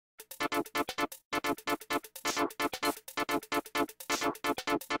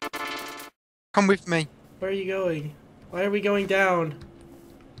Come with me. Where are you going? Why are we going down?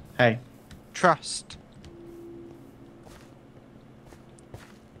 Hey, Trust.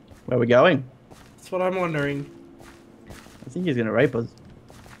 where are we going? That's what I'm wondering. I think he's gonna rape us.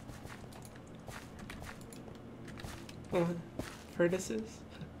 Oh, furnaces?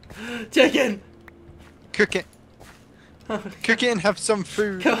 Chicken! Cook it. Oh, Cook it and have some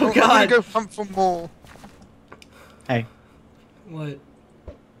food. Oh, I'm God. gonna go hunt for more. Hey, what?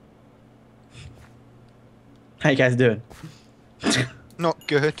 how you guys doing? Not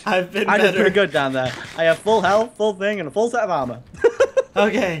good. I've been I did better. pretty good down there. I have full health, full thing, and a full set of armor.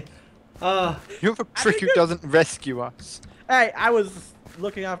 Okay. You're the prick who doesn't rescue us. Hey, I was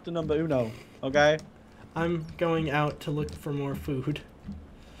looking after number uno, okay? I'm going out to look for more food.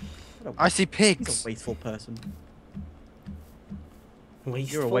 I see He's pigs. a wasteful person.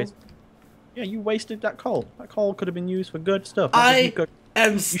 Wasteful? You're a waste. Yeah, you wasted that coal. That coal could have been used for good stuff. I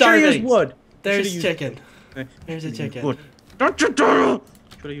am starving. You should use wood. There's used- chicken. There's a chicken. Wood. Don't you dare!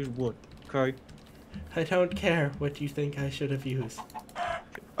 Should have used wood. Okay. I don't care what you think I should have used.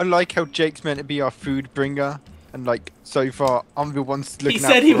 I like how Jake's meant to be our food bringer, and like so far, I'm the one looking. He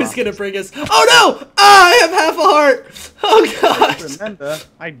said he was gonna bring us. Oh no! Ah, I have half a heart. Oh gosh. Remember,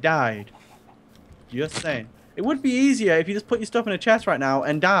 I died. Just saying. It would be easier if you just put your stuff in a chest right now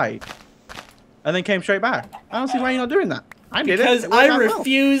and died. And then came straight back. I don't see why you're not doing that. I did Because it. It worked I out well.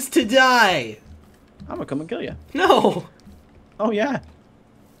 refuse to die. I'm gonna come and kill you. No. Oh yeah.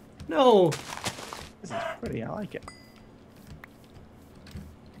 No. This is pretty. I like it.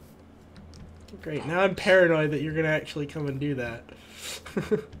 Great. Now I'm paranoid that you're gonna actually come and do that.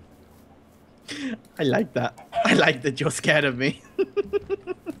 I like that. I like that you're scared of me.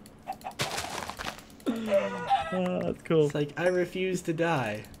 Oh, that's cool. It's like I refuse to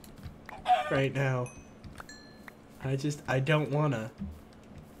die. Right now. I don't wanna.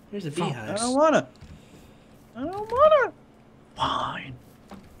 There's a I beehive. don't wanna. I don't wanna. Fine.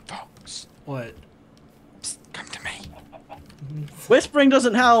 Fox. What? Psst, come to me. Whispering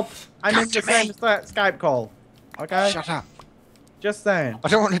doesn't help. I'm Come in the to same me. Skype call. Okay? Shut up. Just saying. I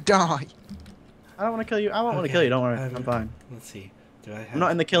don't want to die. I don't want to kill you. I won't want to Okay, kill you. Don't worry. I'm- I'm fine. Let's see. Do I have? I'm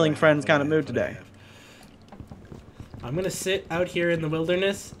not in the do killing I have- friends what do I kind of mood have, what do I today. have? I'm gonna sit out here in the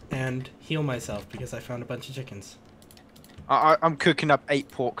wilderness and heal myself because I found a bunch of chickens. I'm cooking up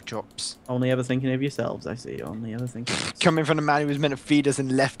 8 pork chops. Only ever thinking of yourselves, I see. Only ever thinking of yourselves. Coming from the man who was meant to feed us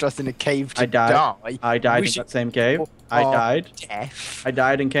and left us in a cave to I died. die. I died We in should that same cave. I our died. Death. I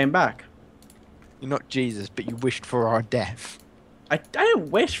died and came back. You're not Jesus, but you wished for our death. I didn't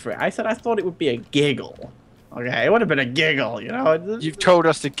wish for it. I said I thought it would be a giggle. Okay, it would have been a giggle, you know? You've told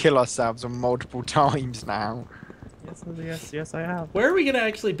us to kill ourselves on multiple times now. Yes, I have. Where are we gonna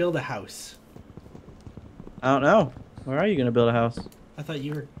actually build a house? I don't know. Where are you going to build a house? I thought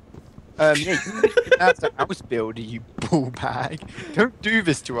you were. Yeah, that's a house builder, you bull bag. Don't do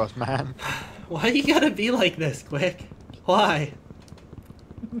this to us, man. Why you gotta be like this, Quick? Why?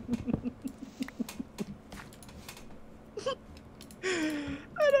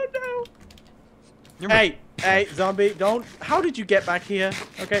 I don't know. You're Hey, zombie, don't. How did you get back here?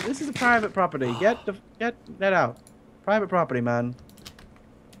 Okay, this is a private property. Get that out. Private property, man.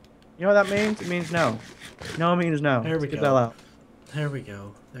 You know what that means? It means no. No means no. There we Get go. the hell out. There we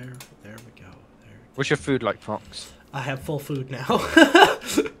go. There we go. There. What's your food like, Fox? I have full food now.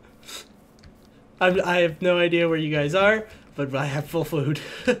 I have no idea where you guys are, but I have full food.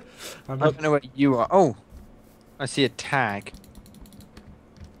 I don't know where you are. Oh, I see a tag.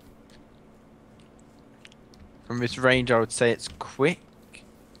 From this range, I would say it's quick.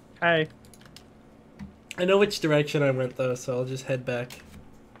 Hey. I know which direction I went though, so I'll just head back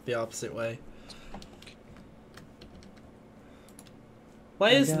the opposite way.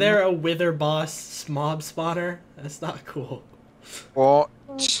 Why is there a wither boss mob spawner? That's not cool. What?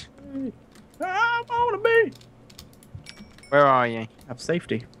 I want to be. Where are you? Have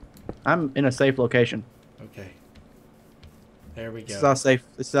safety. I'm in a safe location. Okay. There we This is go. our safe.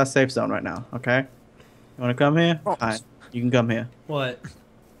 This is our safe zone right now. Okay. You want to come here? Fox. Fine. You can come here. What?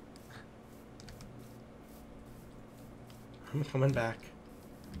 I'm coming back.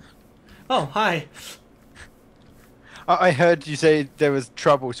 Oh, hi. I heard you say there was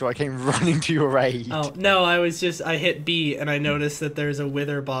trouble, so I came running to your aid. Oh, no, I hit B and I noticed that there's a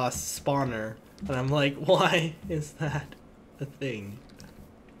wither boss spawner. And I'm like, why is that a thing?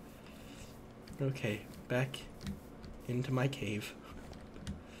 Okay, back into my cave.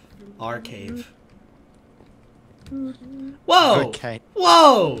 Our cave. Whoa! Okay.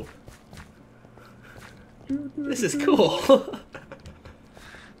 Whoa! This is cool.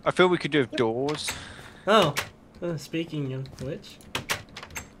 I feel we could do with doors. Oh, speaking of which.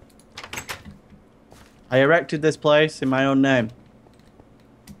 I erected this place in my own name.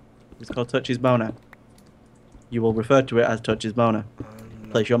 It's called Touchy's Boner. You will refer to it as Touchy's Boner.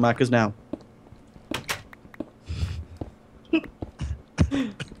 Place your markers now.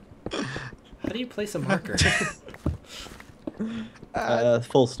 How do you place a marker?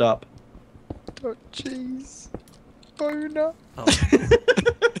 Full stop. Touchy's Boner. Oh.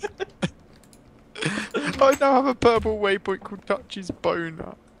 I now have a purple waypoint called Touchy's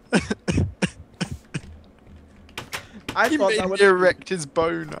Boner. I He thought made that me would erect his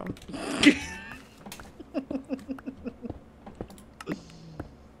boner.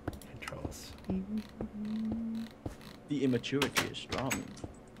 Controls. The immaturity is strong.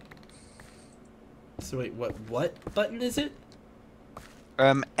 So wait, what button is it?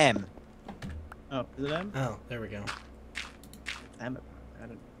 M. Oh, is it M? Oh, there we go. M. I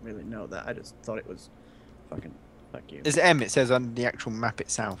didn't really know that. I just thought it was fucking fuck you. It's M. It says on the actual map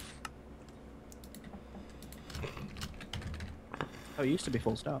itself. Oh, it used to be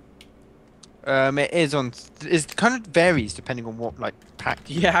full stop. It is on. It kind of varies depending on what like pack.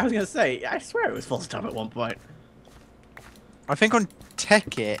 Yeah, I was gonna say. I swear it was full stop at one point. I think on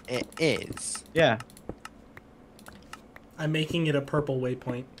Tekkit it is. Yeah. I'm making it a purple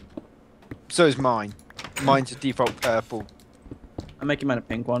waypoint. So is mine. Mine's a default purple. I'm making mine a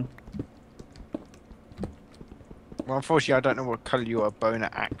pink one. Well, unfortunately, I don't know what colour your boner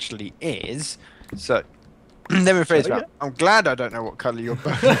actually is. So, let me rephrase Show that. ya? I'm glad I don't know what colour your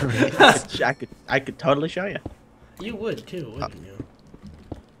boner is. I could totally show you. You would too, wouldn't you?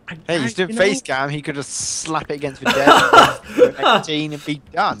 Hey, he's doing face cam. He could just slap it against the desk, 18 and be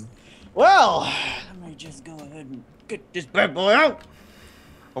done. Well, let me just go ahead and get this bad boy out.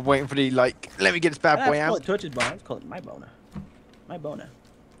 I'm waiting for the like. Let me get this bad boy Call out. it Touch's boner. Let's call it my boner. My boner.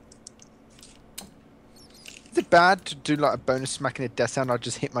 Is it bad to do like a bonus smacking a desk sound? I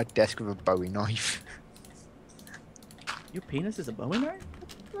just hit my desk with a Bowie knife. Your penis is a Bowie knife?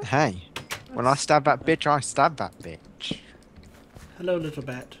 Hey, when I stab that bitch, I stab that bitch. Hello, little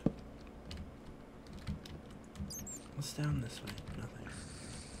bat. What's down this way? Nothing.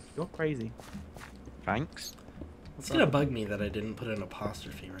 You're crazy. Thanks. It's gonna bug me that I didn't put an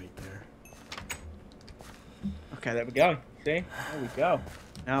apostrophe right there. Okay, there we go. See? There we go.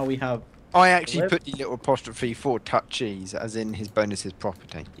 Now we have... I actually Live. put the little apostrophe for Touchies, as in his bonus's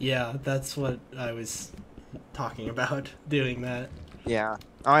property. Yeah, that's what I was talking about, doing that. Yeah,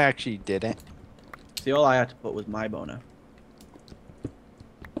 I actually did it. See, all I had to put was my boner.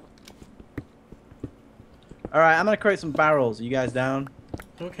 Alright, I'm gonna create some barrels. Are you guys down?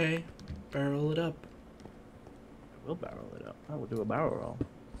 Okay, barrel it up. We'll barrel it up. I will do a barrel roll.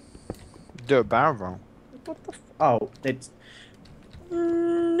 Do a barrel roll. What the Oh, it's...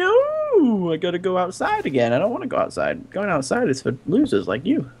 No! I gotta go outside again. I don't want to go outside. Going outside is for losers like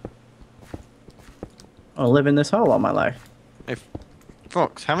you. I live in this hole all my life. Hey,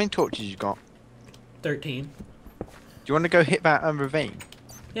 Fox, how many torches you got? 13. Do you want to go hit that ravine?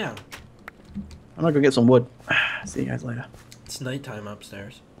 Yeah, I'm gonna go get some wood. See you guys later. it's nighttime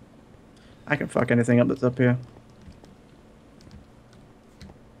upstairs. I can fuck anything up that's up here.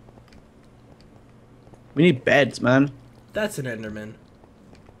 We need beds, man. That's an Enderman.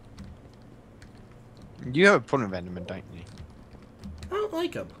 You have a problem with Enderman, don't you? I don't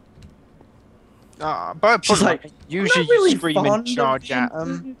like him. But a She's problem, like, usually I'm not really you scream and fond of charge at them.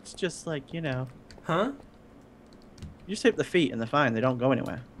 them. It's just like, you know. Huh? You just hit the feet and they're fine. They don't go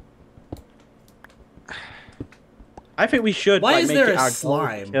anywhere. I think we should. Why like, is make there it a our goal to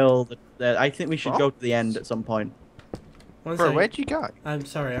slime? Kill I think we should What? go to the end at some point. One Bro, second. where'd you go? I'm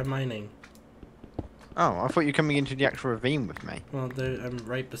sorry, I'm mining. Oh, I thought you were coming into the actual ravine with me. Well, I'm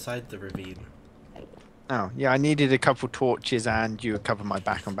right beside the ravine. Oh, yeah, I needed a couple torches and you would cover my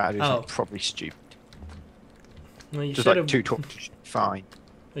back on batteries. Oh. Probably stupid. Well, you Just should like have. 2 torches. Fine.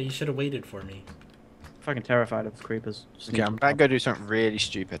 Well, you should have waited for me. Fucking terrified of creepers. Okay, I'm about to go do something really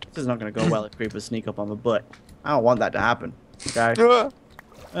stupid. This is not gonna go well if creepers sneak up on my butt. I don't want that to happen. Okay.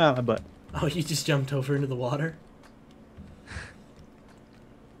 Ah, my butt. Oh, you just jumped over into the water?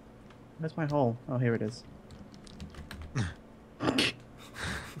 Where's my hole? Oh, here it is.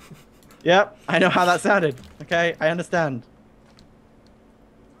 Yep, I know how that sounded. Okay, I understand.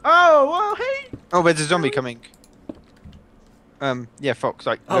 Oh, well, hey! Oh, there's a zombie coming. Yeah, Fox,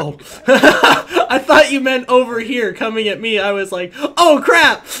 like... Oh. I thought you meant over here coming at me. I was like, oh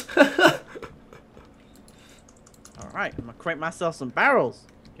crap! Alright, I'm gonna create myself some barrels.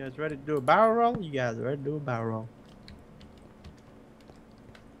 You guys ready to do a barrel roll? You guys ready to do a barrel roll?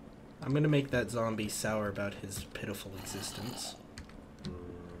 I'm gonna make that zombie sour about his pitiful existence.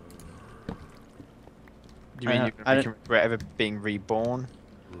 You mean you're I gonna make him regret ever being reborn?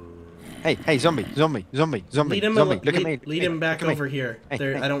 Hey, zombie. Lead him, Zombie. Look at me. lead him back over here.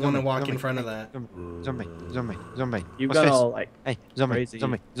 Hey, I don't want to walk zombie, in front of that. Zombie. You've What's got this? all like. Hey, crazy.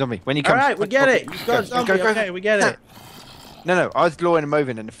 zombie. When you come. All right, we get it. You've got zombie. Okay, we get it. No, I was luring him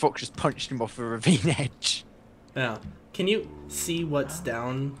over and the fox just punched him off a ravine edge. Yeah. Can you see what's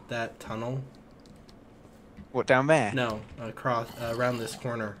down that tunnel? What, down there? No, across around this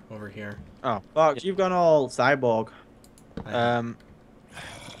corner over here. Oh. Fox, you've gone all cyborg. I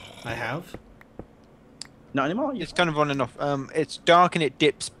have. Not anymore. It's kind of on and off. It's dark and it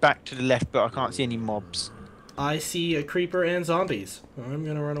dips back to the left, but I can't see any mobs. I see a creeper and zombies. I'm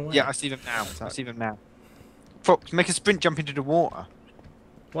gonna run away. Yeah, I see them now. Fox, make a sprint jump into the water.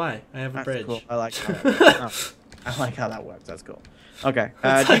 Why? I have a That's bridge. cool. I like how that works. I like how that works. That's cool. Okay.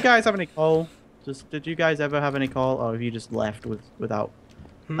 Do you guys have any coal? Did you guys ever have any coal, or have you just left without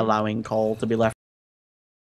allowing coal to be left?